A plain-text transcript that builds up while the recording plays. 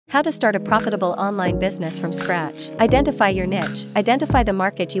How to start a profitable online business from scratch. Identify your niche. Identify the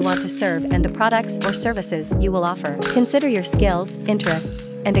market you want to serve and the products or services you will offer. Consider your skills, interests,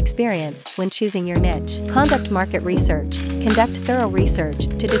 and experience when choosing your niche. Conduct market research. Conduct thorough research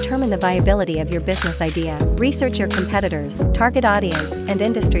to determine the viability of your business idea. Research your competitors, target audience, and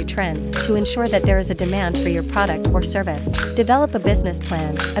industry trends to ensure that there is a demand for your product or service. Develop a business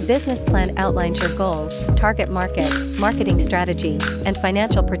plan. A business plan outlines your goals, target market, marketing strategy, and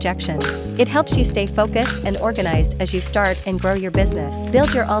financial projections. It helps you stay focused and organized as you start and grow your business.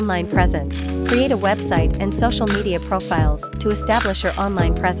 Build your online presence. Create a website and social media profiles to establish your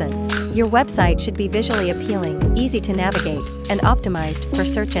online presence. Your website should be visually appealing, easy to navigate, and optimized for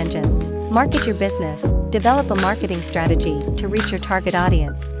search engines. Market your business. Develop a marketing strategy to reach your target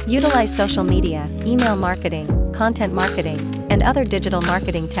audience. Utilize social media, email marketing, content marketing, and other digital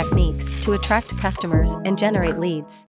marketing techniques to attract customers and generate leads.